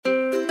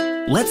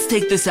Let's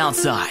Take This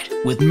Outside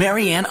with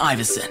Marianne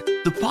Iveson,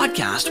 the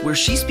podcast where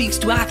she speaks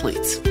to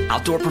athletes,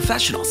 outdoor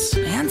professionals,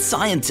 and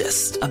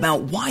scientists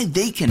about why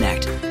they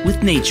connect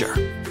with nature.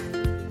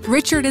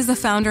 Richard is the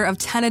founder of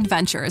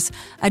 10Adventures,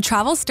 a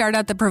travel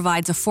startup that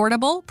provides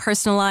affordable,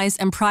 personalized,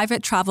 and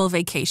private travel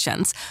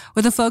vacations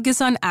with a focus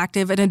on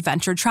active and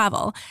adventure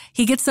travel.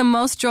 He gets the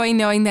most joy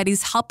knowing that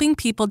he's helping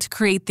people to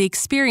create the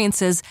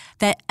experiences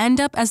that end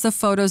up as the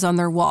photos on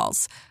their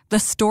walls, the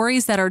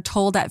stories that are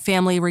told at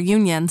family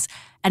reunions,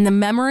 and the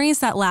memories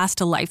that last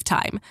a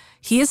lifetime.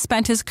 He has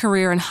spent his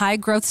career in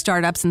high-growth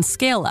startups and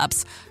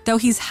scale-ups, though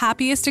he's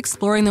happiest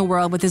exploring the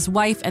world with his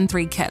wife and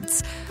 3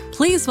 kids.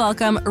 Please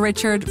welcome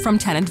Richard from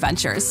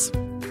 10Adventures.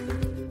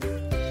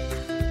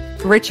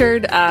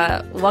 Richard,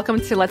 welcome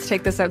to Let's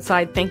Take This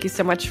Outside. Thank you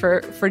so much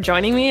for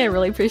joining me. I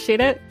really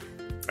appreciate it.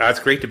 It's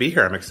great to be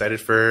here. I'm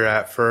excited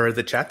for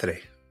the chat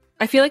today.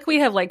 I feel like we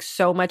have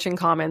so much in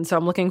common, so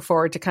I'm looking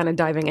forward to kind of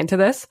diving into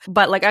this.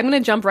 But I'm going to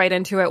jump right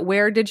into it.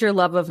 Where did your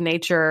love of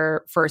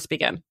nature first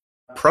begin?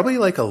 Probably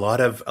like a lot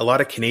of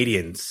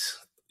Canadians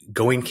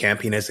going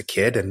camping as a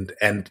kid.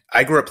 And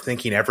I grew up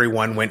thinking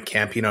everyone went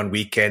camping on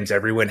weekends.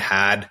 Everyone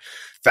had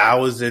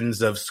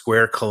thousands of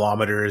square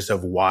kilometers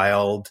of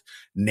wild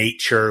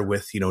nature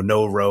with,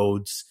 no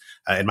roads.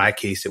 In my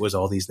case, it was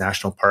all these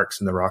national parks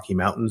in the Rocky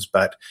Mountains.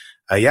 But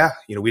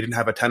we didn't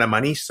have a ton of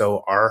money.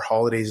 So our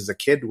holidays as a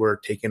kid were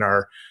taking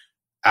our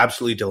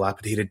absolutely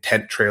dilapidated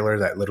tent trailer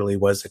that literally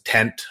was a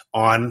tent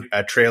on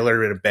a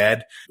trailer in a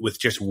bed with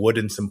just wood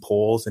and some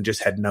poles and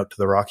just heading out to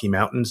the Rocky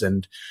Mountains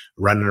and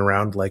running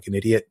around like an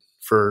idiot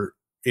for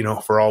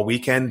all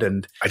weekend.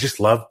 And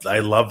I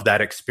loved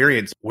that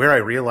experience. Where I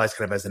realized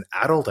kind of as an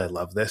adult, I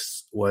love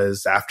this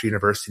was after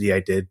university, I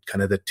did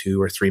kind of the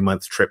 2 or 3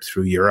 month trip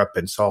through Europe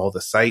and saw all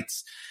the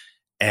sites.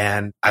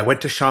 And I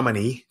went to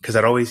Chamonix because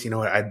I'd always,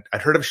 I'd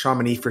heard of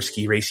Chamonix for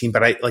ski racing,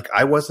 but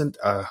I wasn't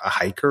a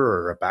hiker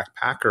or a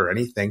backpacker or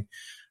anything.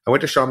 I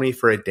went to Chamonix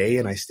for a day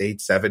and I stayed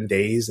 7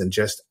 days and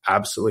just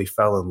absolutely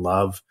fell in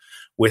love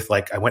with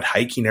I went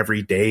hiking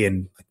every day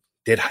and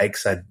did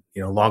hikes I'd,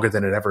 longer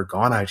than I'd ever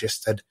gone. I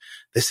just said,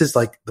 this is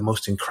the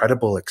most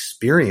incredible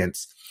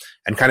experience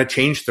and kind of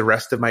changed the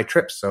rest of my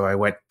trips. So I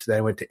went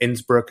to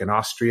Innsbruck in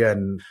Austria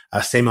and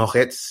St.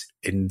 Moritz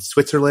in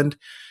Switzerland.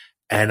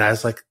 And I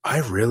was like, I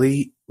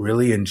really,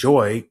 really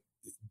enjoy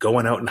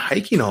going out and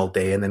hiking all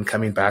day and then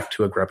coming back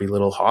to a grubby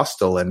little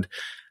hostel. And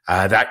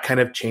that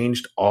kind of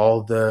changed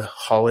all the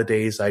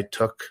holidays I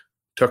took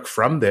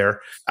from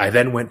there. I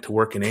then went to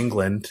work in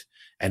England,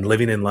 and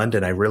living in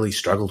London, I really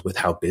struggled with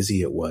how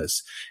busy it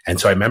was. And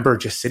so I remember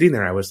just sitting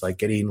there, I was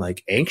getting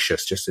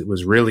anxious. It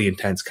was really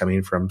intense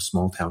coming from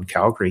small town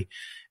Calgary.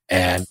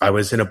 And I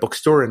was in a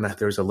bookstore and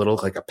there was a little,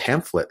 a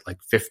pamphlet,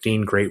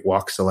 15 great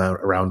walks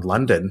around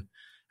London.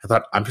 I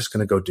thought, I'm just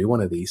going to go do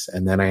one of these.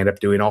 And then I ended up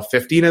doing all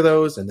 15 of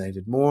those, and then I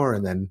did more.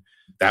 And then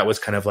that was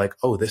kind of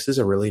oh, this is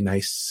a really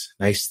nice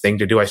thing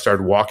to do. I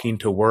started walking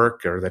to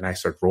work, or then I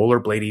started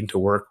rollerblading to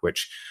work,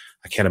 which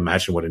I can't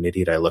imagine what an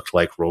idiot I looked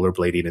like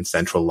rollerblading in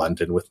central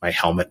London with my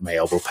helmet, my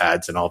elbow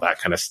pads, and all that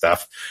kind of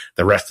stuff.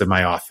 The rest of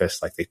my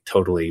office, they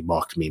totally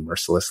mocked me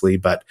mercilessly.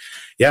 But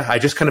yeah, I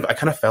kind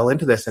of fell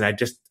into this, and I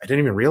didn't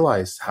even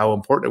realize how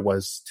important it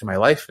was to my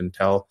life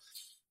until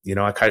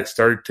I kind of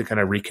started to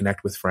kind of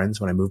reconnect with friends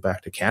when I moved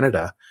back to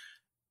Canada,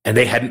 and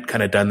they hadn't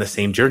kind of done the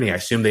same journey. I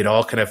assumed they'd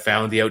all kind of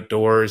found the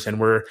outdoors and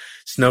were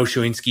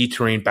snowshoeing, ski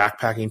touring,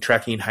 backpacking,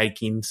 trekking,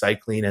 hiking,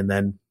 cycling, and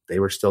then they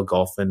were still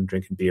golfing,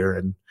 drinking beer,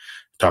 and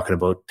talking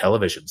about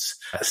televisions.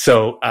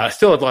 So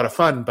still a lot of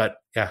fun, but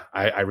yeah,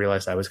 I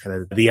realized I was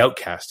kind of the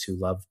outcast who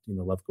loved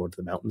going to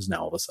the mountains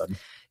now all of a sudden.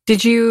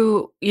 Did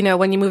you,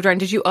 when you moved around,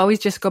 did you always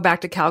just go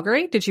back to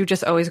Calgary? Did you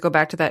just always go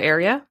back to that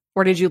area?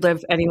 Or did you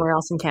live anywhere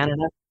else in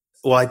Canada?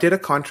 Well, I did a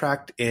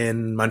contract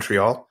in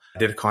Montreal. I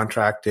did a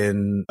contract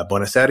in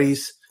Buenos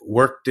Aires,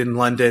 worked in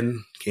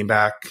London, came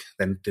back,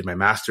 then did my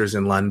master's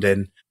in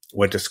London,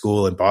 went to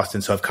school in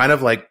Boston. So I've kind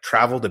of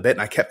traveled a bit,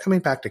 and I kept coming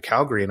back to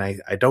Calgary, and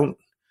I don't,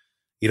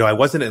 I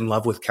wasn't in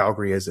love with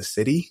Calgary as a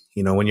city.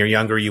 When you're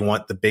younger, you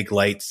want the big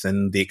lights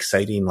and the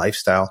exciting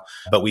lifestyle.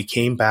 But we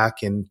came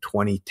back in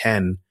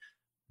 2010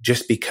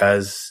 just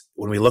because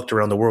when we looked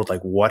around the world,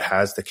 what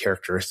has the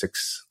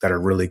characteristics that are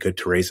really good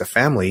to raise a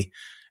family?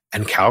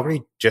 And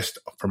Calgary, just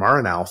from our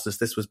analysis,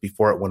 this was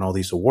before it won all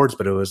these awards,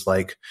 but it was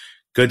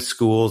good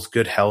schools,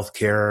 good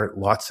healthcare,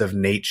 lots of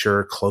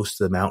nature, close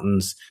to the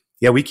mountains.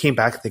 Yeah, we came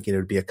back thinking it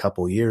would be a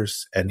couple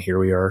years, and here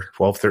we are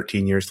 12,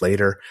 13 years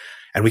later.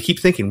 And we keep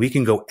thinking we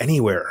can go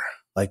anywhere.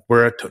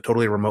 We're a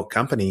totally remote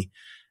company,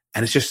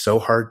 and it's just so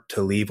hard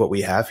to leave what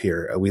we have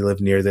here. We live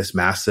near this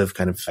massive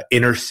kind of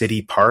inner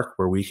city park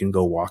where we can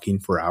go walking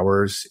for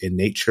hours in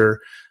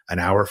nature, an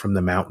hour from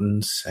the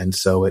mountains. And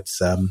so it's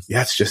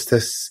just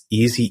this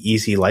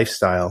easy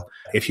lifestyle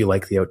if you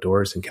like the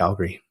outdoors in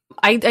Calgary.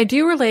 I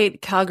do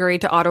relate Calgary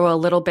to Ottawa a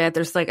little bit.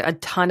 There's a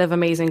ton of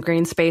amazing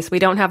green space. We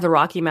don't have the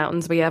Rocky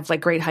Mountains. We have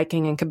great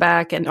hiking in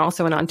Quebec and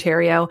also in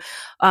Ontario.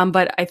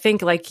 But I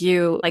think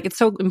it's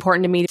so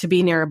important to me to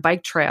be near a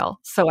bike trail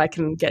so I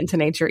can get into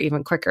nature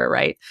even quicker,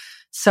 right?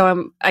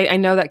 So I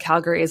know that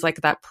Calgary is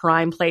like that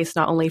prime place,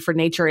 not only for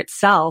nature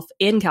itself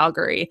in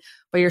Calgary,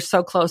 but you're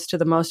so close to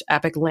the most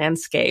epic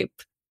landscape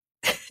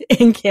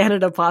in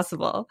Canada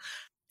possible.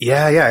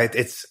 Yeah.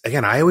 It's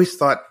again, I always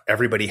thought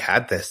everybody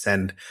had this.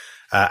 And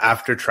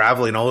after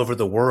traveling all over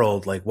the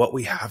world, like what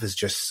we have is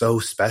just so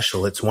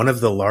special. It's one of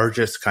the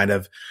largest kind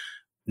of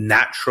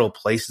natural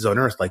places on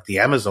earth, like the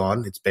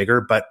Amazon. It's bigger,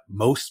 but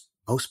most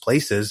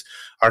places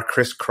are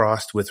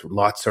crisscrossed with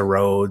lots of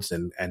roads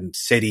and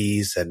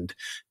cities and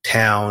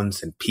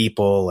towns and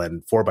people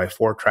and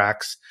 4x4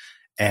 tracks.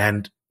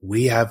 And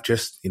we have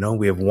just,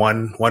 we have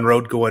one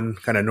road going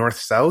kind of north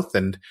south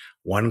and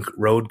one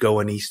road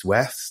going east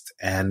west,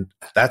 and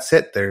that's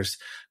it. There's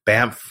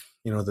Banff,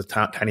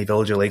 the tiny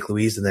village of Lake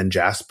Louise, and then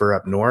Jasper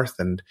up north.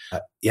 And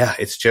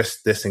it's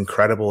just this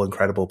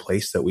incredible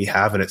place that we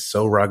have. And it's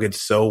so rugged,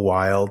 so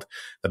wild.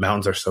 The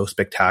mountains are so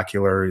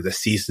spectacular. The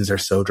seasons are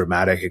so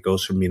dramatic. It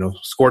goes from,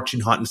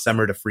 scorching hot in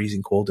summer to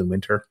freezing cold in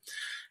winter.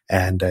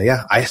 And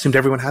I assumed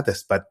everyone had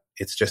this, but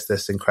it's just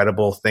this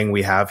incredible thing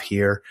we have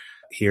here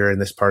in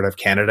this part of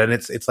Canada. And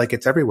it's like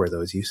it's everywhere,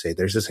 though, as you say.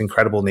 There's this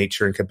incredible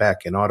nature in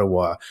Quebec, in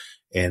Ottawa,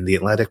 and the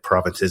Atlantic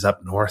provinces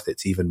up north.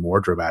 It's even more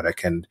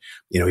dramatic and,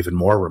 even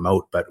more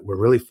remote. But we're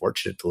really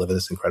fortunate to live in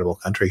this incredible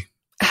country.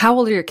 How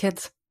old are your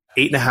kids?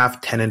 8.5,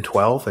 10, and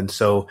 12. And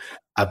so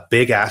a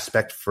big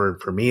aspect for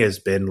me has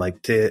been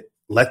like to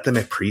let them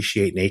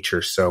appreciate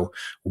nature. So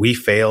we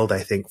failed, I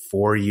think,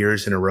 4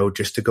 years in a row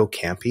just to go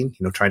camping.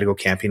 Trying to go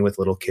camping with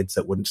little kids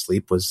that wouldn't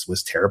sleep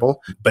was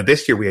terrible. But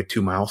this year we had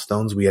 2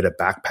 milestones. We had a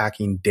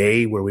backpacking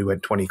day where we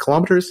went 20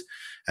 kilometers,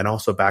 and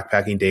also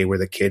backpacking day where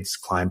the kids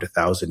climbed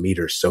 1,000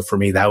 meters. So for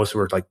me, those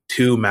were like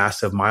 2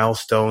 massive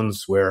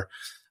milestones where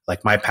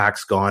like my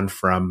pack's gone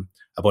from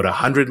about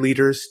 100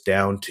 liters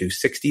down to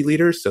 60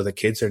 liters. So the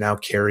kids are now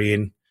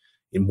carrying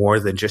in more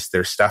than just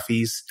their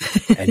stuffies.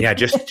 And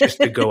just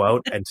to go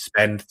out and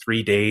spend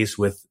 3 days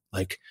with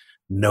like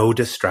no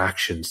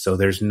distractions. So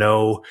there's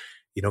no,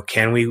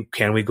 can we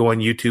go on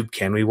YouTube?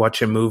 Can we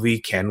watch a movie?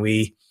 Can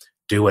we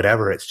do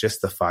whatever? It's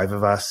just the 5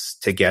 of us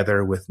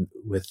together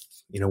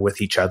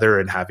with each other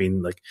and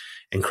having like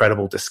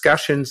incredible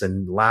discussions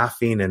and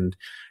laughing and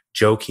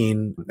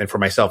joking. And for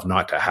myself,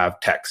 not to have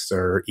texts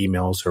or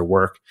emails or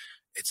work.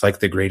 It's like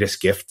the greatest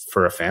gift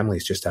for a family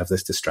is just to have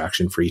this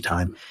distraction-free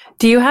time.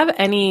 Do you have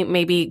any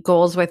maybe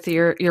goals with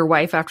your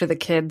wife after the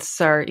kids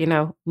are,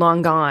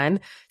 long gone? Do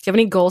you have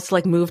any goals to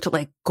like move to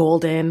like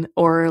Golden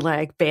or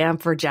like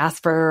Banff or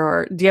Jasper?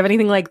 Or do you have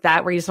anything like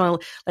that where you just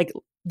want to like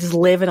just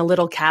live in a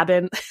little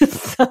cabin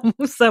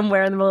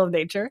somewhere in the middle of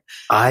nature?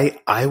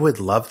 I would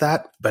love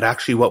that. But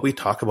actually what we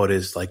talk about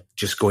is like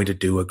just going to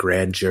do a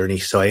grand journey.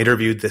 So I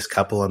interviewed this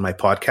couple on my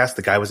podcast.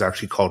 The guy was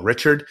actually called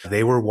Richard.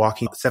 They were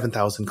walking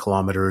 7,000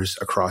 kilometers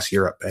across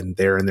Europe and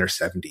they're in their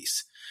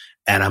 70s.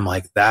 And I'm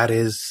like, that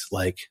is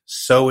like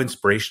so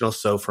inspirational.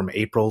 So from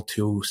April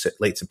to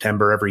late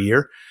September every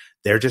year,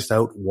 they're just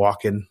out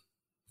walking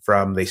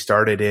they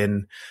started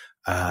in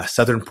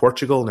southern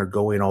Portugal and they're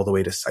going all the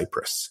way to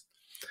Cyprus.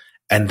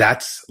 And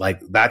that's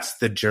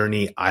the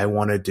journey I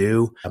want to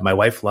do. My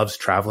wife loves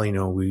traveling.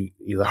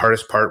 The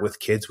hardest part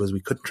with kids was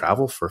we couldn't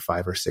travel for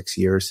 5 or 6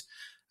 years.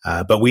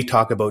 But we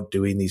talk about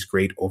doing these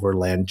great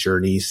overland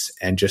journeys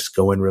and just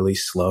going really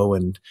slow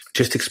and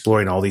just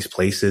exploring all these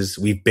places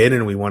we've been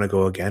and we want to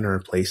go again, or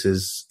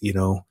places,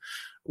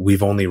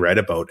 we've only read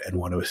about and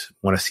want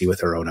to see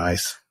with our own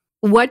eyes.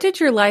 What did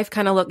your life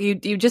kind of look, you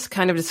just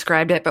kind of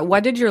described it, but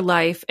what did your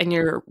life and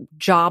your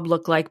job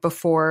look like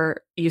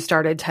before you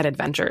started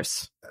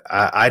 10Adventures?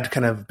 I'd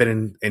kind of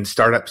been in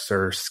startups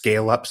or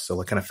scale ups, so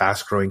like kind of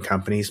fast growing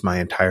companies my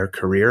entire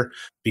career.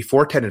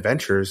 Before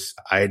 10Adventures,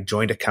 I had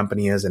joined a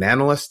company as an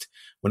analyst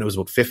when it was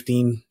about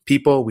 15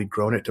 people. We'd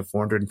grown it to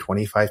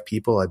 425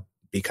 people. I'd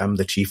become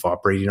the chief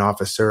operating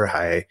officer.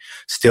 I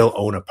still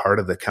own a part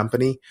of the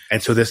company.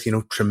 And so this,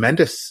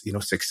 tremendous,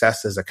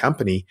 success as a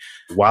company.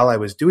 While I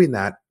was doing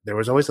that, there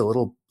was always a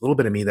little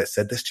bit of me that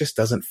said, this just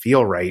doesn't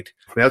feel right.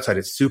 From the outside,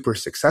 it's super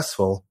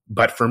successful.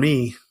 But for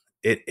me,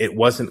 it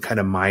wasn't kind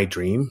of my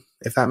dream,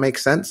 if that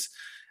makes sense.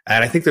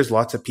 And I think there's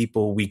lots of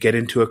people, we get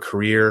into a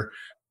career,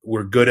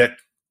 we're good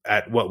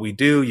at what we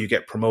do, you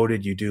get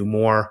promoted, you do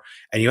more,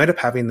 and you end up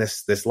having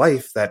this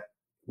life that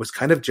was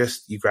kind of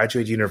just, you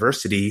graduate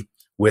university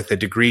with a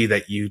degree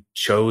that you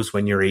chose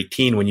when you're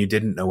 18, when you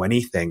didn't know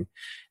anything.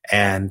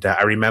 And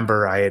I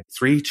remember I had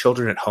 3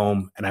 children at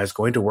home and I was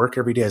going to work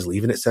every day. I was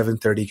leaving at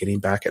 7:30, getting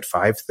back at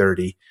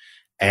 5:30.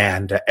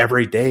 And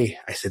every day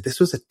I said, this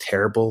was a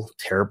terrible,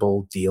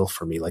 terrible deal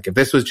for me. Like if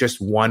this was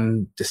just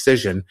one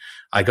decision,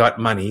 I got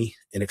money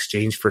in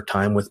exchange for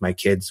time with my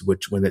kids,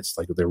 which when it's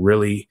like, they're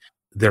really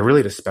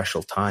at a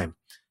special time.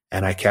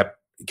 And I kept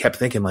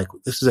thinking like,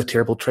 this is a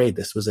terrible trade.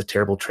 This was a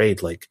terrible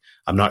trade. Like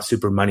I'm not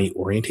super money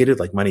orientated.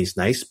 Like money's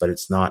nice, but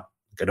it's not,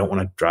 I don't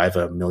want to drive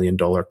 $1 million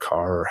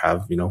car or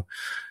have,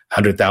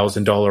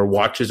 $100,000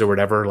 watches or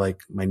whatever.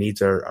 Like my needs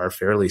are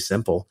fairly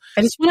simple.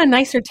 I just want a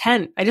nicer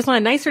tent.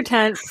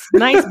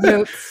 Nice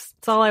boots.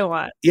 That's all I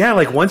want. Yeah,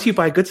 like once you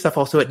buy good stuff,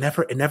 also it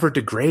never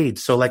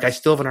degrades. So like I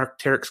still have an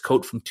Arc'teryx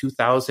coat from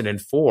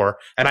 2004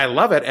 and I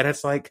love it. And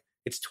it's like,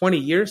 it's 20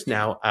 years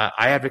now.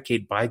 I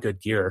advocate buy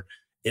good gear.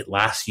 It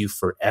lasts you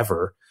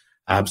forever.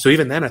 So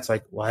even then it's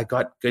like, well, I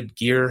got good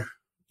gear,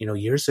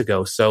 years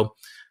ago. So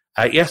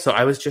so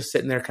I was just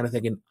sitting there kind of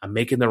thinking, I'm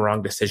making the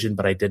wrong decision,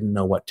 but I didn't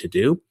know what to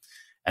do.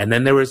 And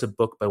then there was a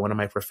book by one of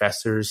my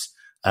professors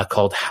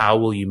called How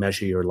Will You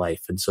Measure Your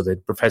Life? And so the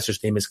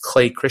professor's name is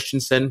Clay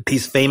Christensen.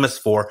 He's famous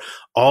for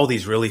all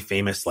these really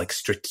famous like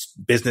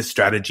business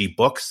strategy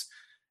books.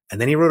 And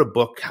then he wrote a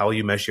book, How Will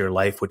You Measure Your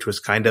Life, which was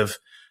kind of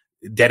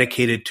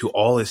dedicated to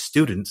all his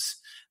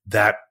students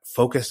that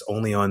focus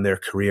only on their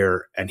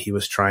career. And he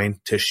was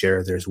trying to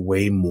share there's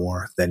way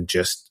more than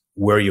just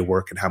where you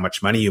work and how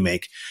much money you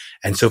make.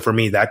 And so for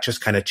me, that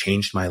just kind of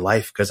changed my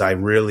life because I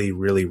really,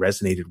 really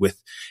resonated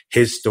with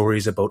his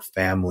stories about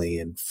family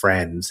and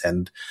friends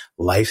and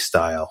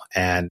lifestyle.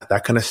 And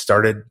that kind of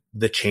started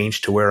the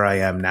change to where I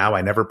am now.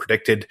 I never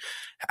predicted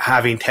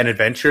having 10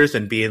 Adventures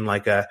and being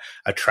like a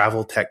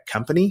travel tech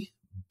company,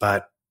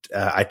 but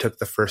I took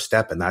the first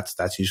step, and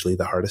that's usually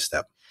the hardest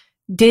step.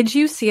 Did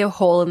you see a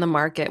hole in the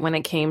market when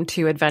it came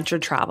to adventure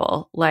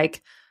travel?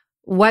 Like,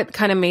 what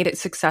kind of made it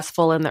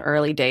successful in the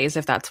early days,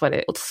 if that's what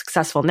it's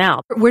successful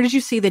now? Where did you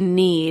see the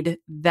need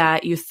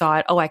that you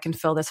thought, I can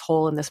fill this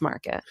hole in this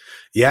market?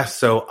 Yeah,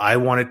 so I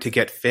wanted to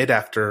get fit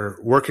after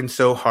working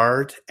so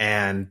hard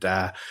and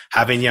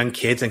having young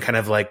kids and kind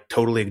of like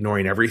totally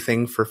ignoring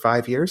everything for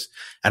 5 years.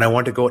 And I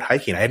wanted to go out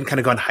hiking. I hadn't kind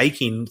of gone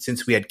hiking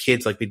since we had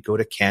kids. Like we'd go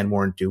to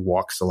Canmore and do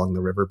walks along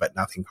the river, but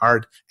nothing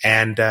hard.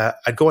 And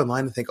I'd go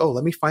online and think,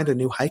 let me find a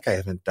new hike I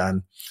haven't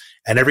done.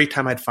 And every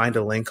time I'd find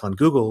a link on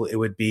Google, it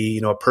would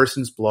be, a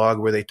person's blog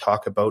where they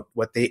talk about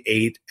what they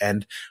ate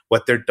and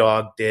what their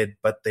dog did,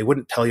 but they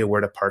wouldn't tell you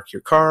where to park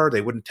your car.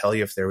 They wouldn't tell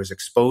you if there was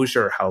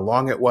exposure or how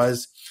long it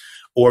was.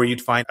 Or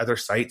you'd find other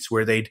sites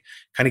where they'd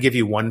kind of give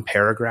you one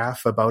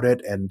paragraph about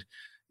it. And,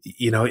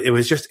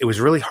 it was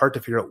really hard to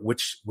figure out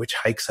which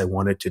hikes I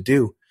wanted to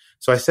do.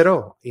 So I said, I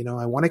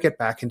want to get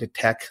back into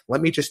tech.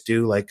 Let me just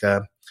do like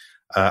a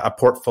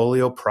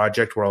portfolio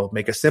project where I'll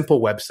make a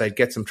simple website,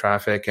 get some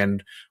traffic.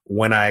 And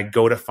when I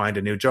go to find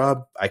a new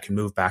job, I can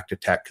move back to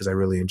tech because I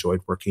really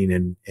enjoyed working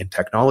in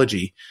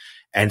technology.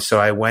 And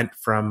so I went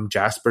from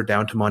Jasper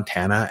down to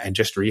Montana and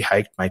just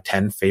re-hiked my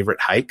 10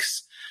 favorite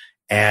hikes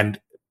and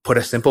put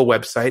a simple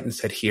website and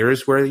said,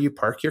 here's where you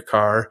park your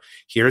car.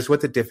 Here's what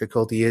the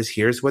difficulty is.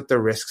 Here's what the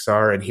risks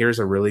are. And here's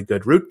a really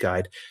good route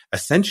guide,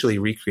 essentially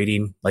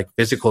recreating like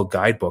physical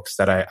guidebooks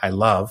that I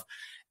love.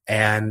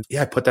 And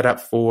I put that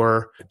up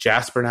for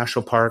Jasper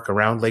National Park,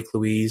 around Lake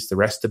Louise, the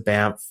rest of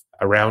Banff,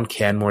 around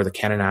Canmore, the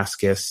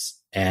Kananaskis,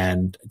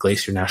 and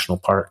Glacier National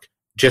Park.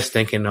 Just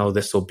thinking,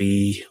 this will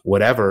be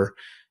whatever.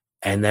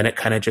 And then it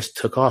kind of just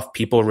took off.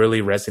 People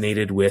really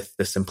resonated with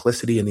the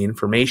simplicity and the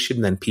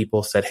information. Then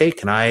people said, hey,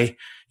 can I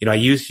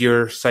used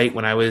your site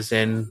when I was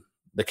in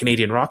the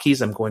Canadian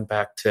Rockies. I'm going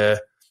back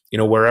to,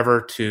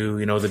 wherever to,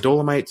 the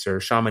Dolomites or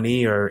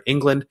Chamonix or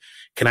England.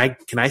 Can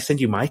I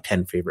send you my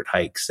 10 favorite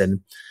hikes?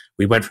 And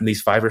we went from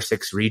these 5 or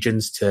 6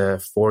 regions to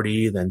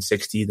 40, then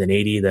 60, then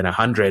 80, then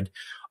 100,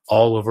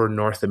 all over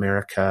North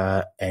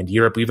America and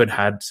Europe. We even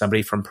had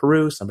somebody from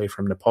Peru, somebody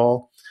from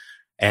Nepal.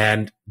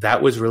 And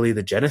that was really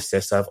the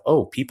genesis of,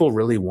 people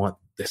really want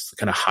this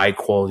kind of high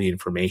quality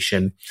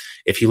information.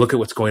 If you look at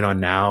what's going on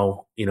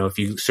now, if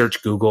you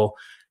search Google,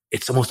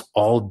 it's almost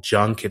all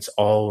junk. It's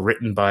all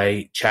written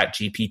by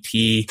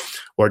ChatGPT,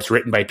 or it's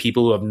written by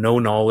people who have no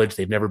knowledge.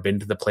 They've never been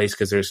to the place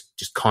because there's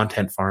just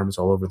content farms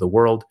all over the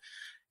world.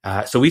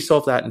 So we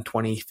solved that in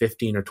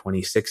 2015 or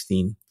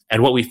 2016.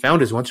 And what we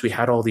found is once we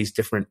had all these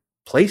different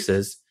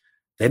places,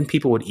 then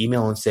people would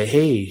email and say,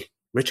 hey,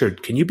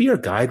 Richard, can you be our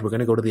guide? We're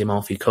going to go to the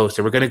Amalfi Coast,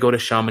 or we're going to go to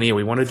Chamonix, or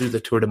we want to do the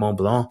Tour de Mont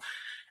Blanc.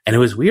 And it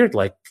was weird.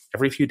 Like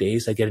every few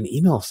days I get an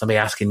email of somebody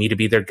asking me to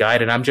be their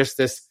guide. And I'm just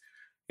this,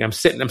 I'm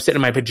sitting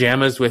in my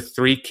pajamas with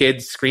 3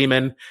 kids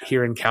screaming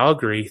here in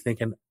Calgary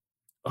thinking,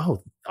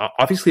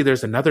 obviously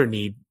there's another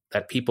need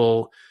that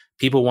people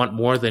want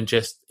more than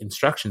just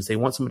instructions. They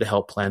want someone to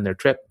help plan their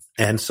trip.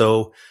 And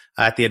so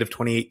at the end of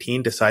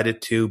 2018,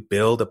 decided to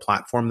build a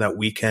platform that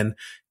we can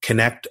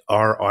connect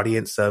our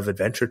audience of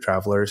adventure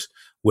travelers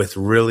with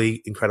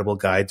really incredible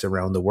guides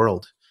around the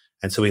world.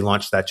 And so we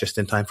launched that just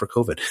in time for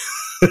COVID.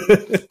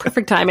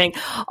 Perfect timing.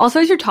 Also,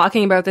 as you're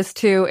talking about this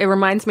too, it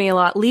reminds me a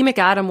lot. Lee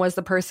McAdam was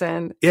the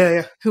person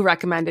who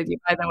recommended you,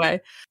 by the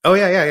way. Oh,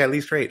 yeah.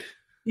 Lee's great.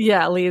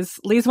 Yeah, Lee's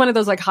one of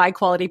those like high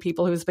quality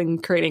people who's been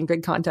creating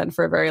good content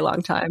for a very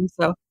long time.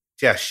 So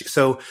yeah,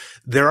 so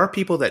there are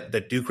people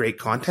that do great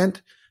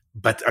content,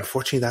 but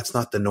unfortunately that's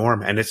not the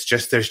norm. And it's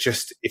just,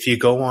 if you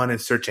go on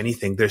and search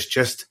anything, there's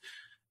just,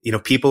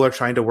 people are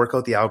trying to work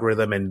out the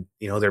algorithm and,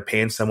 they're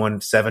paying someone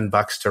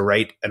 $7 to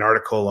write an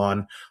article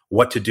on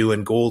what to do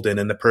in Golden.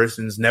 And the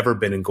person's never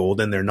been in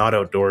Golden. They're not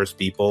outdoors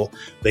people.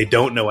 They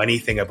don't know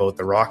anything about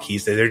the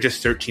Rockies. They're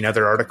just searching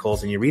other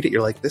articles, and you read it.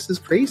 You're like, this is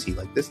crazy.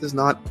 Like, this is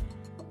not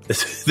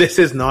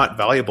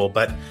valuable.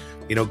 But,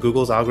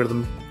 Google's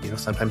algorithm,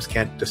 sometimes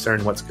can't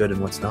discern what's good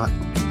and what's not.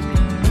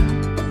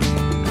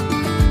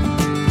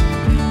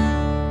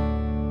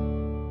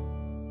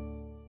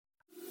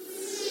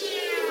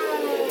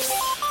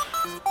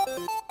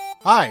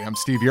 Hi, I'm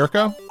Steve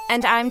Yerko.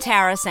 And I'm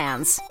Tara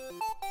Sands.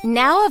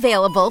 Now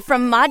available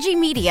from Maji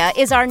Media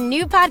is our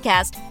new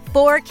podcast,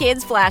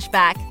 4Kids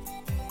Flashback.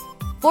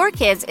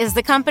 4Kids is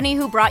the company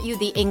who brought you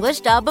the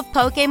English dub of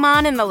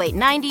Pokemon in the late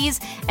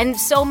 90s and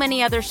so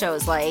many other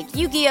shows like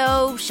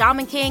Yu-Gi-Oh!,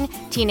 Shaman King,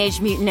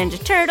 Teenage Mutant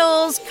Ninja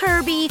Turtles,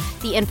 Kirby,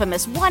 the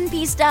infamous One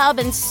Piece dub,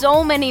 and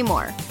so many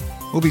more.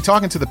 We'll be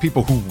talking to the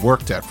people who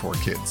worked at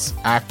 4Kids.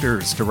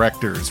 Actors,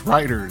 directors,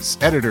 writers,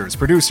 editors,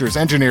 producers,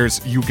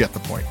 engineers, you get the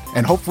point.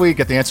 And hopefully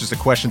get the answers to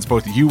questions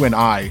both you and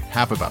I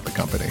have about the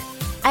company.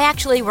 I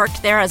actually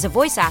worked there as a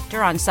voice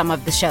actor on some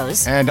of the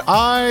shows. And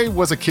I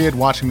was a kid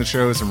watching the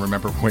shows and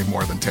remember way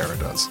more than Tara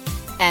does.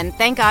 And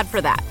thank God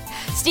for that.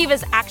 Steve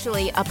is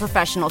actually a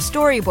professional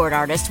storyboard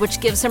artist,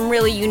 which gives some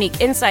really unique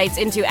insights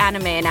into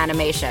anime and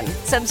animation.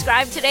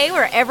 Subscribe today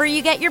wherever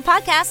you get your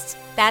podcasts.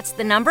 That's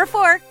the number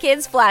 4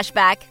 Kids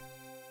Flashback.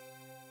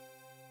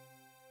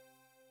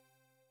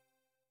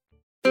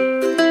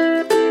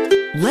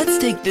 Let's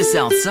Take This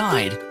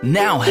Outside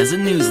now has a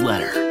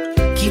newsletter.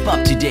 Keep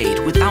up to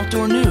date with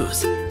outdoor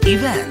news,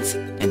 events,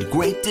 and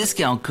great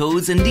discount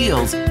codes and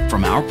deals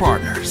from our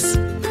partners.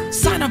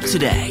 Sign up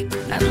today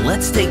at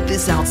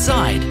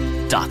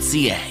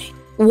letstakethisoutside.ca.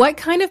 What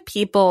kind of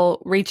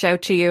people reach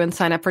out to you and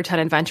sign up for 10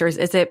 Adventures?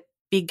 Is it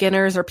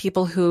beginners or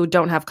people who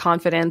don't have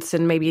confidence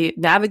in maybe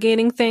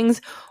navigating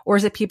things? Or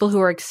is it people who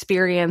are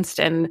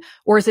experienced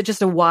or is it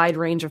just a wide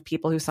range of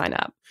people who sign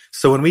up?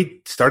 So when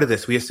we started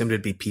this, we assumed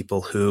it'd be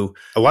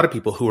a lot of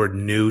people who are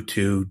new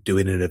to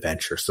doing an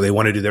adventure. So they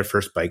want to do their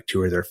first bike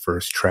tour, their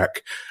first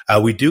trek.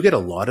 We do get a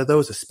lot of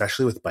those,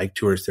 especially with bike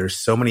tours. There's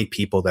so many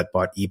people that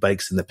bought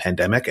e-bikes in the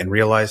pandemic and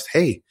realized,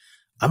 hey,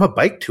 I'm a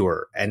bike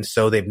tour. And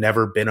so they've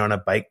never been on a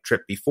bike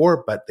trip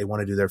before, but they want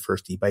to do their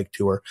first e-bike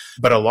tour.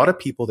 But a lot of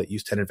people that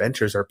use 10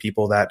 Adventures are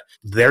people that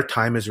their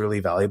time is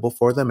really valuable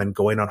for them, and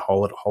going on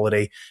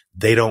holiday,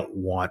 they don't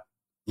want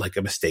like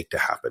a mistake to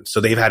happen. So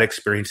they've had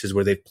experiences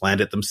where they've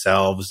planned it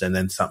themselves and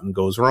then something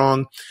goes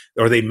wrong,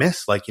 or they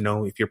miss,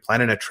 if you're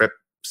planning a trip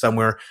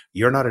somewhere,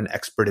 you're not an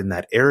expert in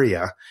that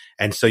area.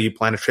 And so you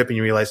plan a trip and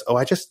you realize, oh,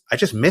 I just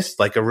missed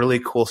like a really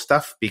cool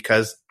stuff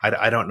because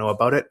I don't know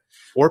about it.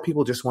 Or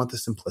people just want the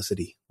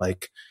simplicity.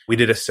 Like we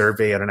did a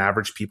survey, and on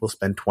average, people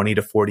spend 20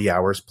 to 40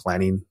 hours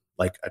planning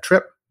like a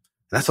trip.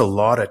 And that's a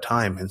lot of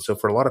time. And so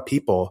for a lot of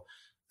people,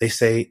 they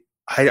say,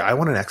 I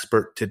want an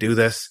expert to do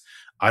this.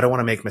 I don't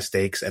want to make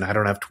mistakes, and I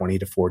don't have 20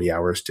 to 40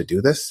 hours to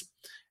do this.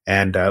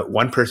 And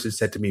one person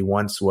said to me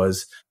once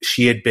was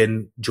she had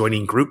been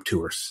joining group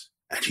tours.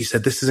 And she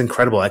said, this is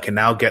incredible. I can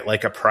now get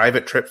like a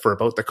private trip for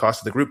about the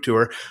cost of the group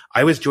tour.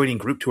 I was joining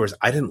group tours.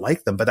 I didn't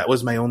like them, but that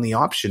was my only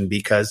option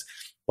because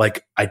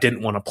I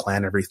didn't want to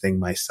plan everything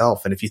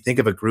myself. And if you think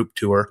of a group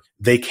tour,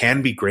 they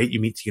can be great.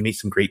 You meet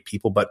some great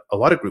people, but a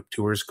lot of group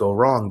tours go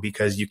wrong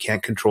because you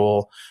can't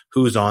control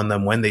who's on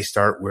them, when they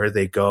start, where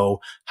they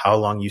go, how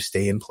long you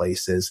stay in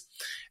places.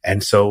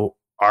 And so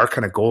our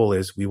kind of goal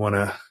is we want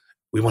to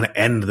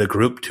end the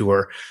group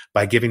tour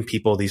by giving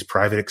people these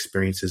private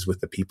experiences with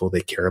the people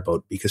they care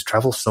about, because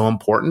travel is so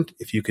important.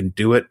 If you can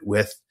do it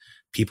with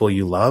people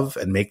you love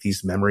and make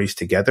these memories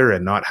together,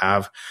 and not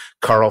have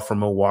Carl from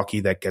Milwaukee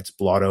that gets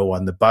blotto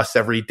on the bus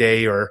every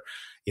day, or,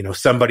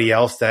 somebody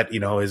else that,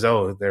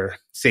 they're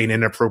saying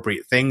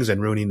inappropriate things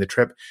and ruining the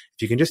trip.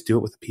 If you can just do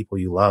it with the people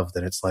you love,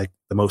 then it's like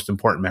the most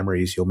important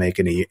memories you'll make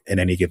in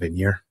any given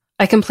year.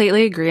 I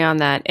completely agree on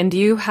that. And do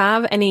you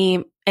have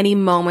any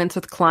moments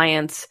with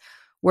clients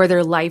where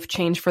their life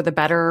changed for the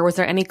better? Or was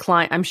there any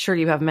client, I'm sure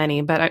you have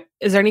many, but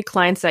is there any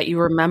clients that you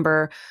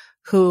remember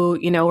who,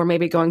 were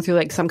maybe going through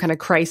like some kind of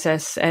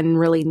crisis and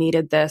really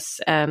needed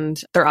this, and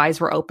their eyes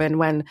were open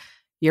when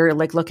you're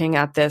like looking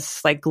at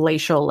this like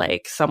glacial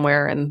lake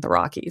somewhere in the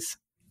Rockies?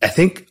 I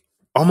think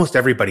almost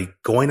everybody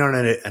going on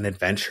an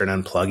adventure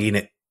and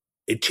unplugging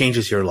it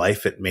changes your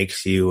life. It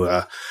makes you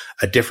a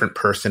different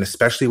person,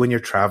 especially when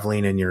you're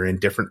traveling and you're in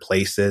different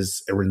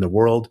places or in the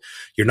world.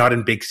 You're not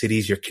in big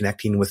cities. You're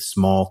connecting with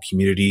small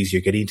communities.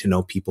 You're getting to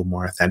know people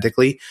more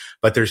authentically.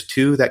 But there's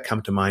two that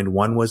come to mind.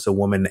 One was a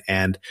woman,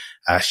 and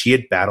she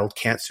had battled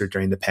cancer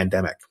during the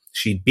pandemic.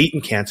 She'd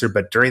beaten cancer,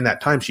 but during that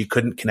time, she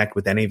couldn't connect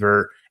with any of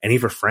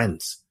her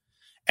friends.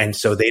 And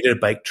so they did a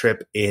bike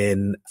trip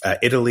in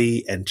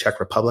Italy and Czech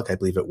Republic, I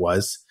believe it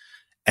was.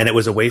 And it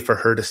was a way for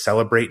her to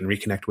celebrate and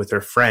reconnect with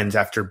her friends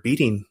after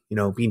beating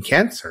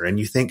cancer. And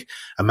you think,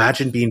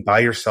 imagine being by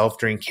yourself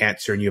during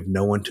cancer and you have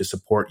no one to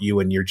support you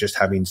and you're just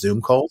having Zoom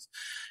calls.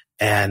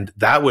 And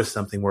that was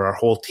something where our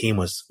whole team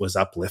was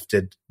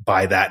uplifted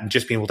by that, and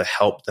just being able to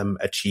help them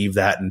achieve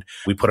that. And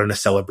we put on a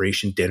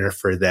celebration dinner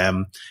for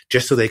them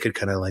just so they could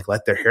kind of like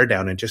let their hair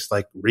down and just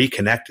like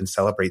reconnect and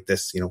celebrate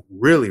this,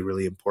 really,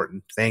 really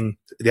important thing.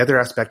 The other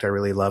aspect I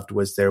really loved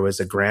was there was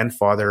a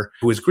grandfather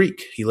who was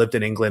Greek. He lived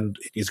in England.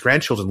 His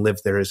grandchildren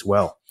lived there as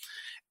well.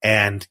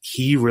 And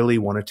he really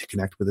wanted to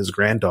connect with his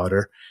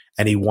granddaughter,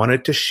 and he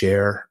wanted to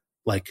share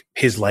like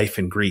his life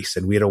in Greece.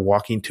 And we had a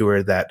walking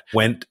tour that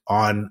went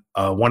on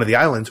one of the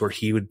islands where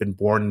he had been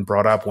born and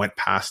brought up, went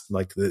past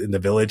like in the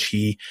village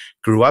he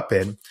grew up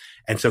in.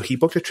 And so he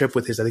booked a trip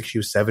with his, I think she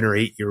was 7 or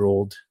 8 year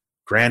old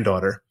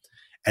granddaughter.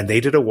 And they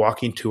did a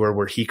walking tour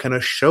where he kind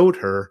of showed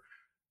her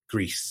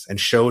Greece and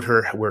showed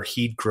her where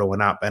he'd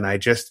grown up. And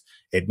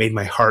it made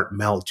my heart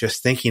melt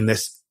just thinking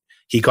this.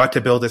 He got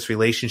to build this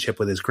relationship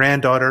with his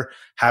granddaughter,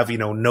 have,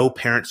 no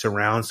parents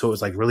around. So it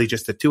was like really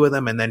just the two of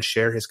them, and then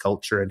share his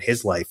culture and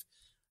his life.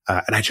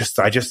 And I just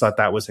thought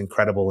that was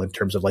incredible in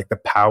terms of like the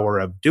power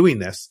of doing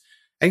this.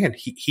 Again,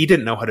 he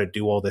didn't know how to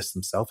do all this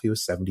himself. He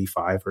was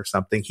 75 or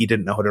something. He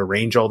didn't know how to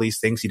arrange all these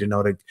things. He didn't know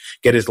how to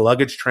get his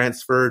luggage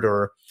transferred,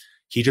 or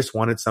he just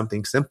wanted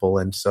something simple.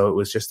 And so it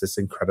was just this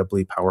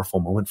incredibly powerful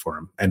moment for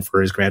him and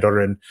for his granddaughter.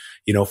 And,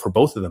 for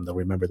both of them, they'll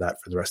remember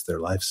that for the rest of their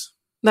lives.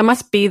 That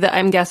must be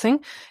I'm guessing,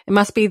 it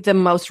must be the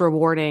most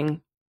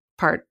rewarding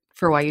part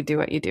for why you do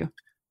what you do.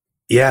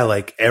 Yeah,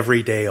 like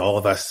every day, all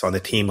of us on the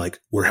team,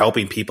 like we're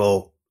helping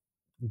people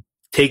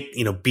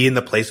be in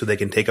the place where they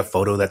can take a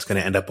photo that's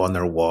going to end up on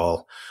their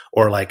wall,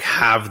 or like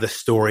have the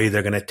story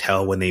they're going to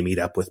tell when they meet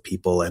up with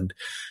people. And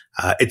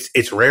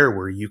it's rare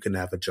where you can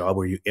have a job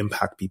where you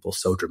impact people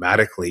so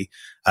dramatically.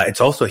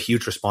 It's also a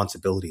huge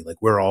responsibility.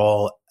 Like we're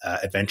all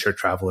adventure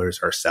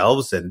travelers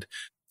ourselves, and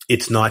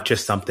it's not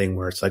just something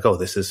where it's like, oh,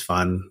 this is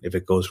fun. If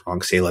it goes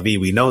wrong, c'est la vie.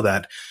 We know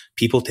that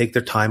people take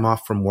their time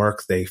off from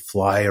work. They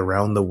fly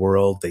around the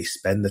world. They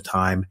spend the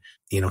time.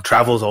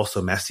 Travel is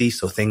also messy,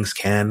 so things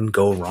can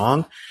go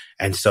wrong.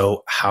 And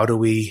so how do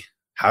we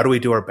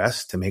do our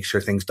best to make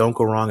sure things don't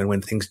go wrong? And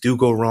when things do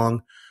go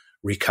wrong,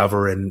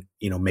 recover and,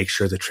 make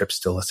sure the trip's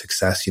still a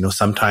success.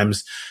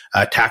 Sometimes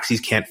taxis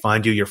can't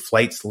find you, your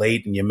flight's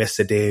late and you miss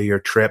a day of your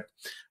trip.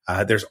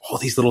 There's all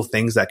these little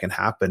things that can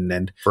happen.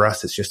 And for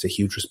us, it's just a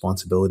huge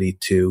responsibility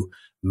to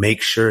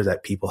make sure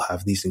that people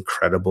have these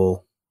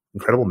incredible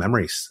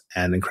memories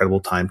and incredible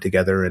time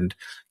together and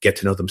get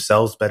to know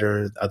themselves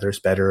better, others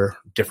better,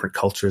 different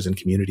cultures and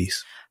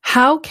communities.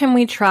 How can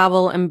we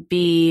travel and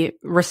be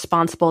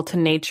responsible to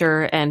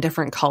nature and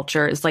different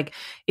cultures? Like,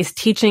 is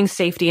teaching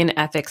safety and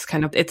ethics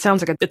it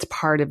sounds like it's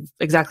part of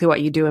exactly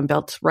what you do and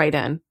built right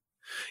in.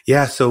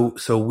 Yeah.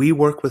 So we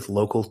work with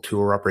local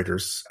tour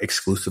operators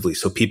exclusively.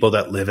 So people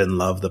that live and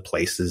love the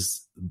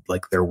places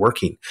like they're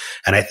working.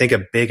 And I think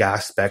a big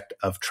aspect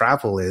of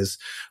travel is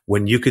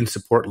when you can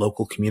support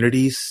local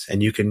communities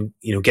and you can,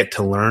 get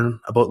to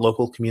learn about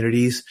local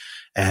communities,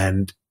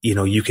 and,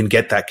 you can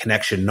get that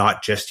connection,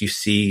 not just you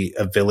see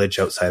a village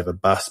outside of a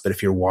bus, but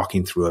if you're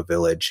walking through a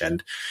village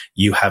and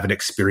you have an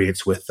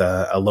experience with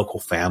a local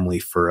family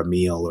for a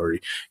meal, or,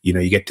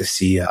 you get to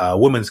see a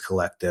women's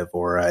collective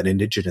or an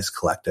indigenous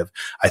collective.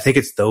 I think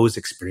it's those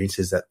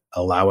experiences that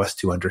allow us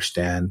to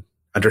understand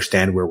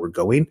where we're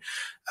going.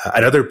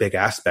 Another big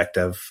aspect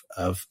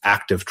of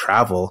active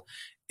travel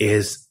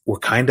is we're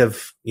kind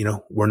of,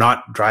 we're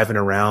not driving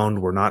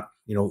around. We're not,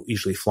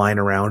 usually flying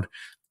around.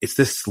 It's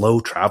this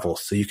slow travel.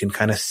 So you can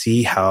kind of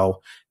see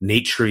how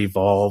nature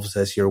evolves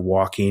as you're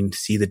walking,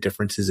 see the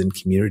differences in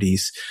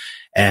communities.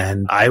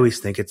 And I always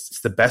think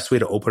it's the best way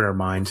to open our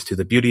minds to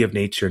the beauty of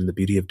nature and the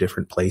beauty of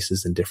different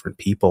places and different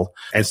people.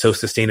 And so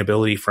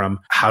sustainability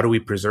from how do we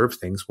preserve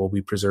things? Well,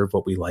 we preserve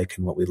what we like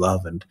and what we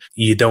love. And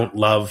you don't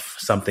love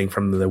something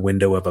from the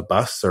window of a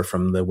bus or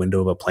from the window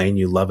of a plane.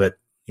 You love it,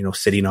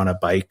 sitting on a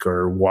bike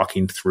or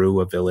walking through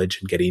a village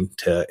and getting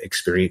to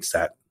experience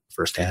that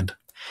firsthand.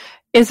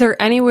 Is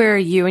there anywhere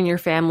you and your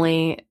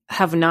family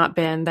have not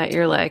been that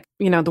you're like,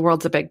 the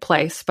world's a big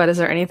place, but is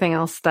there anything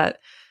else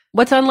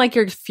what's on like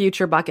your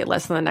future bucket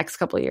list in the next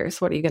couple of years?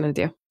 What are you going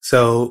to do?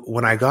 So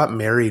when I got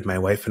married, my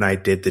wife and I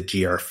did the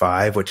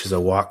GR5, which is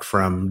a walk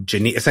from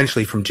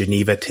essentially from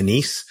Geneva to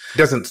Nice. It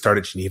doesn't start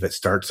at Geneva. It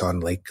starts on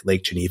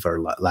Lake Geneva or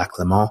Lac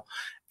Léman.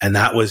 And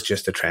that was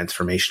just a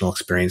transformational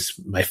experience.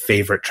 My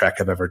favorite trek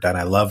I've ever done.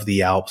 I love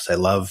the Alps. I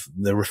love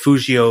the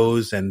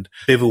refugios and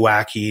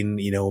bivouacking,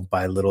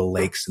 by little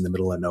lakes in the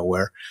middle of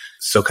nowhere.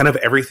 So kind of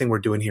everything we're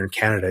doing here in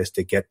Canada is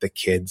to get the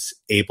kids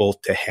able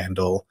to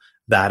handle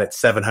that at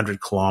 700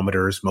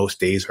 kilometers.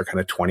 Most days are kind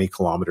of 20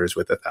 kilometers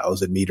with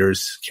 1,000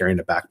 meters carrying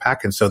a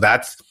backpack. And so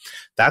that's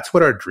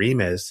what our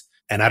dream is.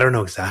 And I don't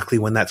know exactly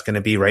when that's going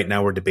to be. Right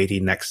now we're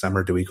debating next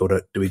summer. Do we go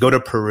to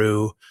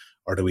Peru?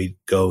 Or do we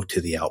go to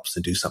the Alps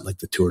and do something like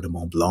the Tour de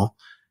Mont Blanc?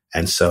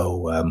 And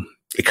so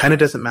it kind of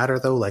doesn't matter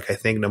though. Like I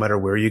think no matter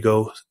where you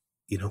go,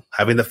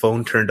 having the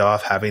phone turned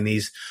off, having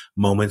these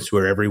moments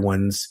where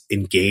everyone's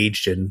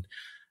engaged and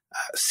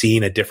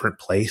seeing a different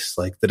place,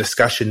 like the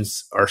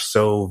discussions are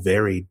so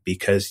varied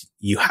because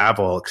you have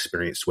all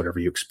experienced whatever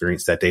you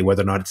experienced that day,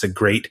 whether or not it's a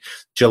great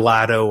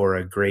gelato or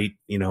a great,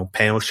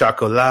 pain au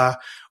chocolat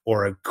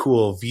or a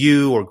cool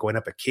view or going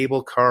up a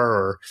cable car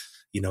or,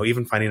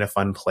 even finding a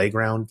fun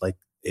playground. Like,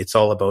 it's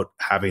all about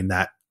having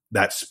that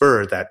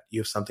spur that you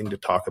have something to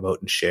talk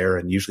about and share.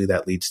 And usually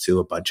that leads to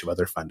a bunch of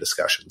other fun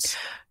discussions.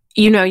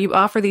 You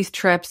offer these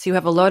trips, you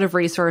have a load of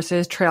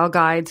resources, trail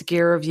guides,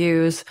 gear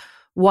reviews.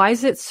 Why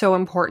is it so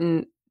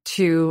important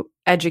to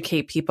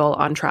educate people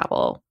on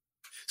travel?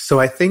 So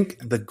I think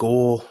the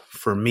goal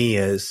for me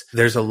is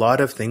there's a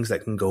lot of things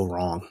that can go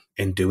wrong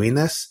in doing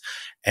this.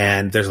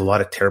 And there's a lot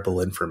of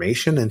terrible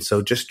information. And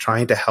so just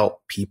trying to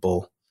help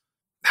people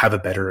have a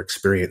better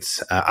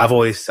experience. I've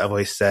always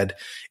said,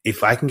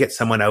 if I can get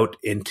someone out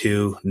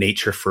into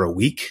nature for a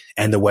week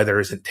and the weather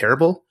isn't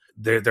terrible,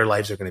 their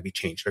lives are going to be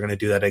changed. They're going to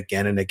do that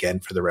again and again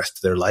for the rest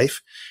of their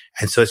life.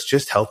 And so it's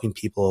just helping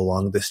people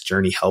along this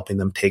journey, helping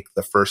them take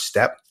the first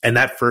step. And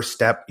that first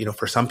step,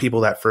 for some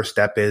people, that first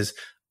step is,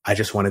 I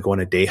just want to go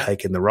on a day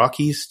hike in the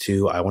Rockies,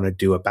 to I want to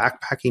do a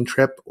backpacking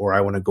trip, or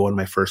I want to go on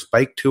my first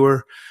bike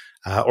tour.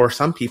 Or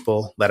some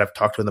people that I've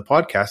talked to in the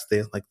podcast,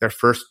 they like their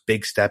first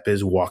big step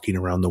is walking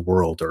around the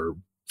world or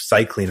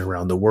cycling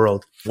around the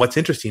world. What's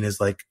interesting is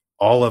like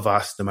all of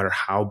us, no matter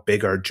how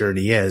big our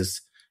journey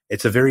is,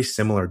 it's a very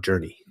similar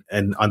journey.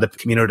 And on the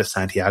Camino de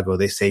Santiago,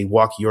 they say,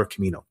 walk your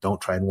Camino.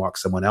 Don't try and walk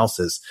someone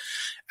else's.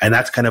 And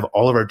that's kind of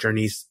all of our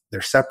journeys.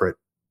 They're separate,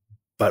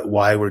 but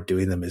why we're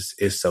doing them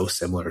is so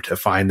similar, to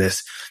find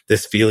this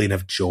feeling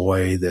of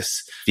joy,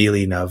 this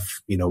feeling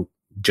of,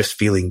 just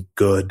feeling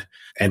good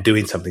and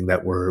doing something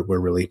that we're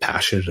really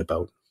passionate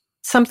about.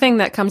 Something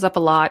that comes up a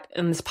lot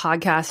in this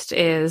podcast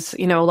is,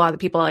 a lot of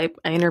the people I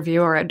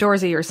interview are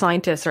outdoorsy or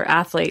scientists or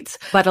athletes,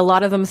 but a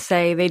lot of them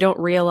say they don't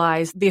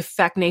realize the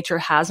effect nature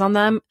has on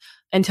them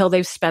until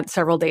they've spent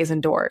several days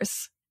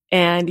indoors.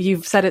 And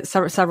you've said it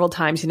several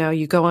times,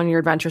 you go on your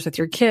adventures with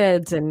your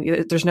kids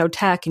and there's no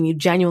tech, and you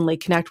genuinely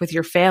connect with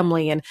your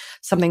family, and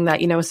something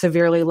that, is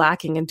severely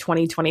lacking in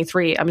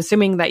 2023. I'm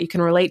assuming that you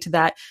can relate to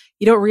that.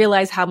 You don't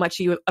realize how much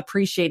you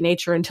appreciate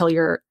nature until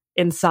you're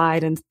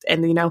inside and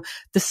the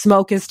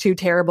smoke is too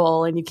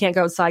terrible and you can't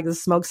go outside because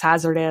the smoke's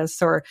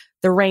hazardous, or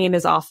the rain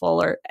is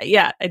awful, or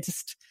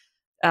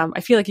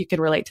I feel like you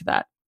can relate to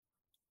that.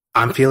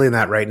 I'm feeling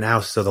that right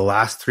now. So the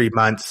last 3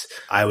 months,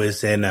 I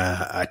was in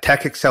a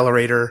tech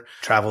accelerator,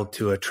 traveled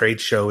to a trade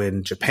show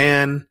in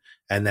Japan,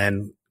 and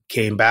then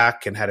came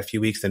back and had a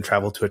few weeks, then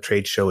traveled to a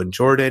trade show in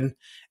Jordan.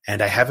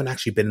 And I haven't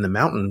actually been in the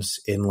mountains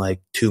in like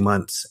 2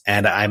 months.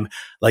 And I'm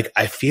like,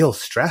 I feel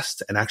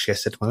stressed. And actually I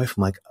said to my wife,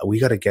 I'm like, we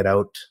got to get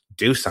out,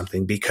 do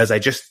something, because I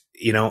just,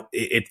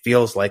 it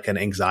feels like an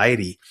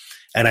anxiety.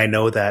 And I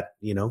know that,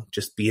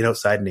 just being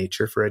outside in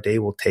nature for a day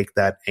will take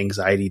that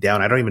anxiety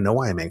down. I don't even know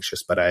why I'm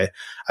anxious, but I've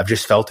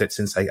just felt it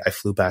since I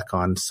flew back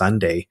on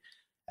Sunday.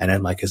 And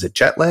I'm like, is it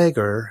jet lag?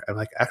 Or I'm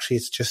like, actually,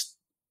 it's just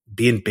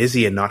being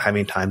busy and not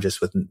having time,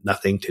 just with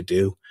nothing to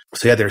do.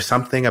 So yeah, there's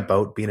something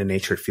about being in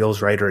nature. It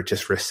feels right, or it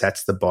just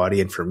resets the body.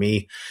 And for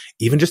me,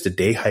 even just a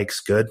day hike's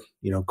good.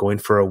 Going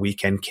for a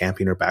weekend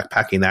camping or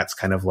backpacking, that's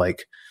kind of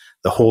like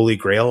the holy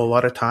grail a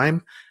lot of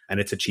time. And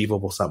it's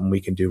achievable, something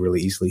we can do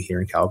really easily here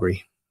in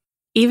Calgary.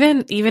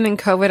 Even in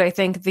COVID, I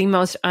think the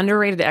most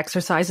underrated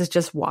exercise is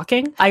just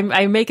walking.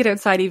 I make it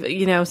outside,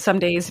 even, some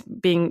days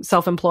being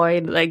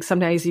self-employed, like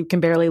sometimes you can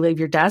barely leave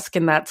your desk,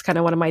 and that's kind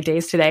of one of my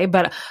days today,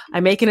 but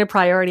I'm making it a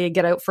priority to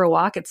get out for a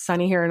walk. It's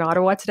sunny here in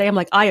Ottawa today. I'm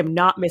like, I am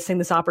not missing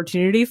this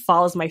opportunity.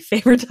 Fall is my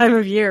favorite time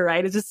of year,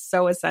 right? It's just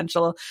so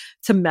essential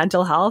to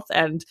mental health.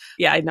 And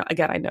yeah, I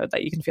know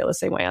that you can feel the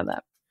same way on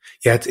that.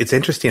 Yeah, it's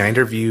interesting. I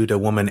interviewed a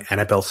woman,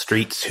 Annabelle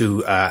Streets,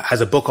 who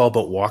has a book all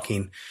about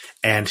walking,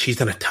 and she's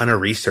done a ton of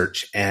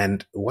research.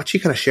 And what she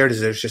kind of shared is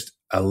there's just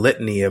a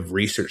litany of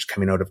research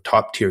coming out of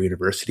top tier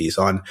universities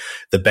on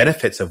the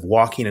benefits of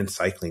walking and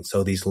cycling.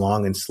 So these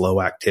long and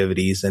slow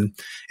activities. And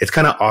it's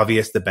kind of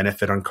obvious the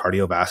benefit on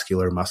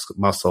cardiovascular,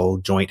 muscle,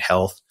 joint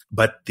health,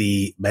 but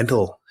the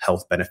mental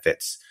health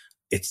benefits,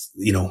 it's,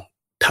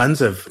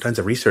 tons of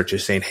research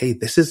is saying, hey,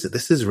 this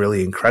is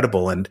really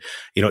incredible. And,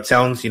 it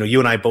sounds, you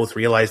and I both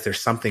realize there's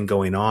something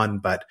going on,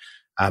 but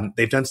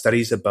they've done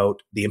studies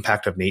about the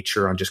impact of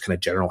nature on just kind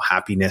of general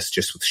happiness,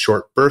 just with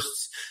short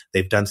bursts.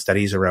 They've done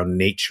studies around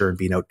nature and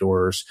being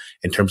outdoors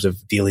in terms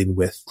of dealing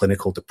with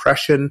clinical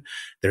depression.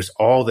 There's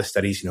all the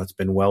studies, it's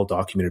been well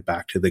documented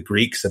back to the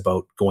Greeks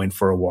about going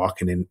for a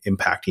walk and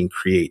impacting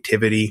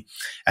creativity.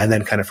 And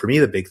then kind of for me,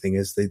 the big thing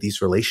is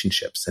these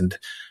relationships and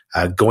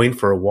going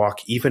for a walk,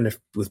 even if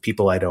with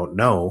people I don't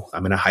know.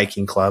 I'm in a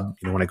hiking club.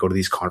 When I go to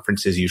these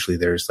conferences, usually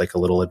there's like a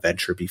little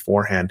adventure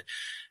beforehand.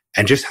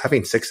 And just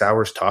having 6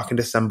 hours talking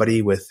to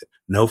somebody with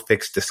no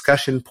fixed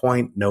discussion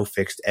point, no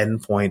fixed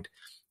end point,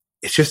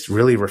 it's just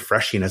really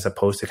refreshing, as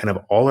opposed to kind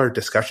of all our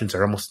discussions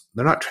are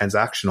they're not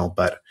transactional,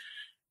 but,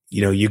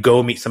 you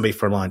go meet somebody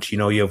for lunch,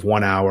 you have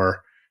 1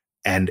 hour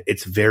and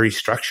it's very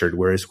structured.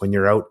 Whereas when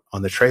you're out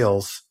on the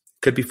trails,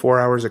 it could be 4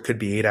 hours, it could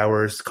be 8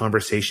 hours.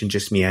 Conversation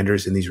just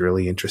meanders in these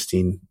really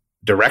interesting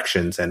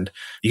directions. And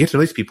you get to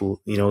know these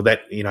people, I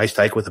used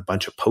to hike with a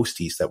bunch of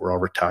posties that were all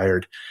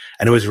retired.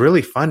 And it was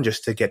really fun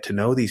just to get to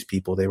know these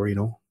people. They were,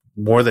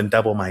 more than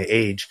double my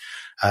age.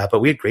 But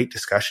we had great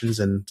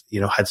discussions and,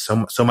 had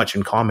so much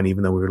in common,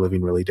 even though we were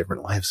living really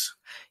different lives.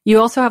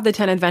 You also have the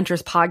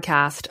 10Adventures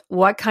podcast.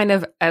 What kind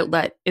of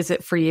outlet is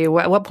it for you?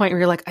 At what point were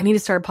you like, I need to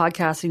start a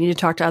podcast. I need to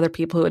talk to other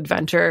people who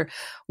adventure.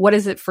 What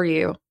is it for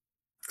you?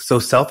 So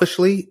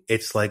selfishly,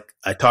 it's like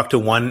I talk to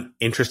one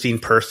interesting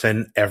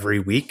person every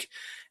week.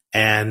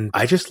 And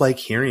I just like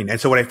hearing.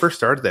 And so when I first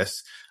started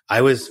this,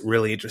 I was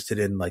really interested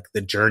in like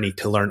the journey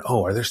to learn,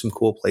 are there some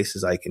cool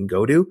places I can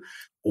go to?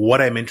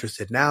 What I'm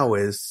interested now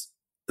is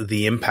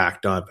the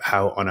impact on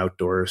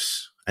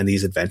outdoors and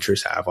these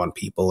adventures have on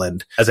people.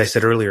 And as I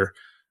said earlier,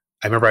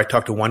 I remember I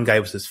talked to one guy,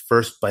 it was his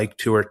first bike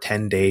tour,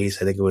 10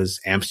 days. I think it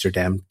was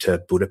Amsterdam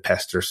to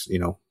Budapest or,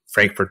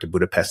 Frankfurt to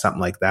Budapest,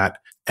 something like that.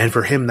 And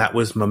for him, that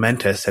was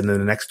momentous. And then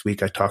the next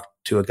week I talked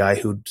to a guy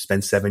who'd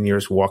spent 7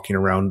 years walking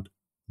around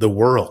the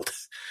world.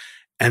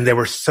 And they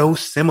were so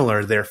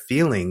similar, their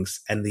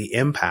feelings and the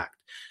impact.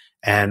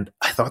 And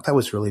I thought that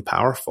was really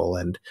powerful.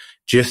 And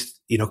just,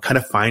 kind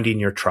of finding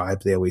your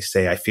tribe, they always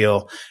say. I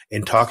feel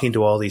in talking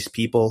to all these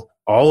people,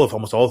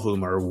 almost all of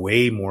whom are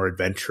way more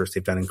adventurous.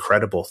 They've done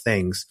incredible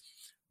things.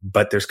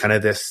 But there's kind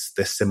of this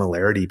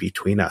similarity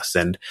between us.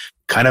 And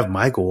kind of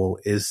my goal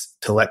is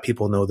to let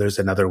people know there's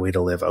another way to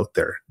live out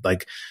there.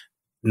 Like,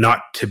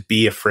 not to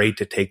be afraid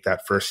to take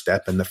that first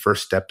step. And the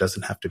first step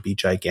doesn't have to be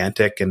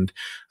gigantic. And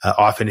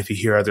often if you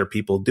hear other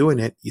people doing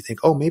it, you think,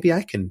 oh, maybe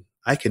I can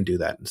do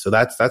that. And so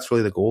that's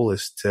really the goal,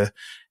 is to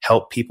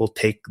help people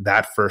take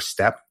that first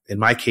step. In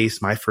my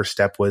case, my first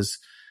step was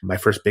my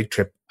first big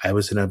trip. I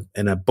was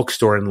in a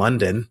bookstore in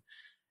London,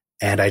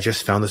 and I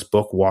just found this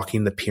book,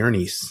 Walking the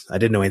Pyrenees. I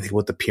didn't know anything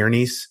about the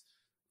Pyrenees,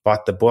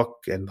 bought the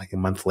book, and like a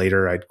month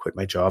later, I'd quit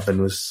my job and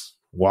was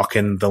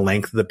walking the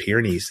length of the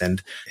Pyrenees.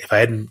 And if I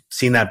hadn't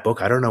seen that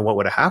book, I don't know what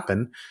would have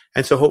happened.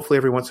 And so hopefully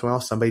every once in a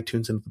while, somebody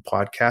tunes into the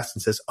podcast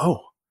and says,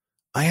 oh,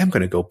 I am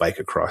going to go bike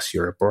across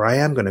Europe, or I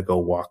am going to go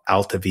walk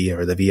Alta Via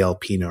or the Via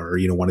Alpina, or,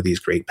 one of these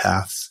great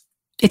paths.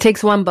 It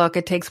takes one book,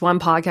 it takes one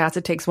podcast,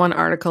 it takes one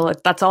article.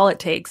 That's all it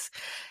takes.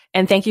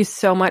 And thank you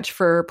so much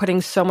for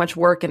putting so much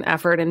work and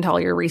effort into all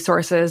your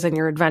resources and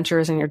your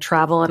adventures and your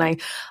travel.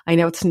 And I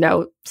know it's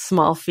no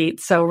small feat.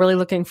 So really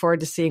looking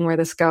forward to seeing where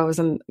this goes.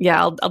 And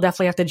yeah, I'll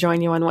definitely have to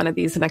join you on one of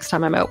these the next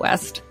time I'm out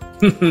west.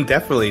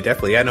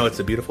 Definitely. I know it's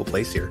a beautiful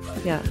place here.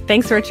 Yeah.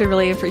 Thanks, Richard.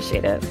 Really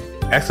appreciate it.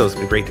 Excellent. It's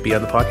been great to be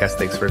on the podcast.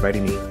 Thanks for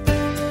inviting me.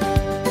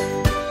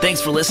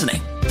 Thanks for listening.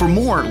 For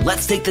more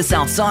Let's Take This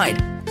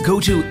Outside, go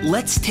to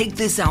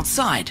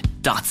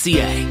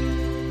letstakethisoutside.ca.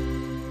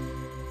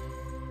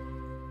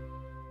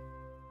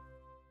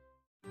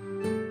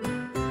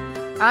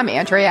 I'm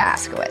Andrea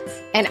Askowitz.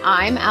 And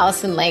I'm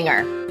Allison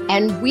Langer.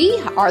 And we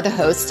are the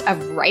hosts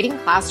of Writing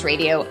Class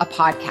Radio, a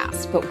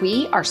podcast, but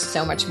we are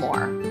so much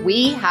more.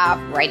 We have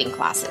writing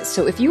classes.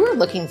 So if you are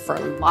looking for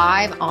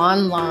live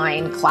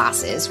online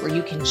classes where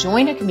you can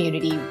join a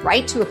community,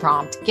 write to a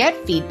prompt, get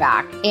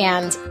feedback,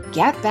 and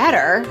get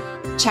better,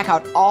 check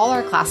out all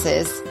our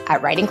classes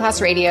at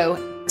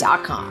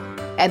writingclassradio.com.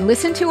 And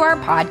listen to our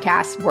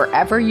podcast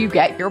wherever you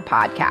get your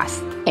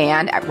podcasts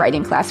and at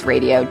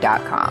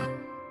writingclassradio.com.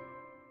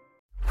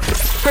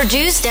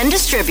 Produced and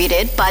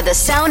distributed by the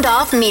Sound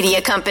Off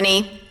Media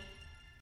Company.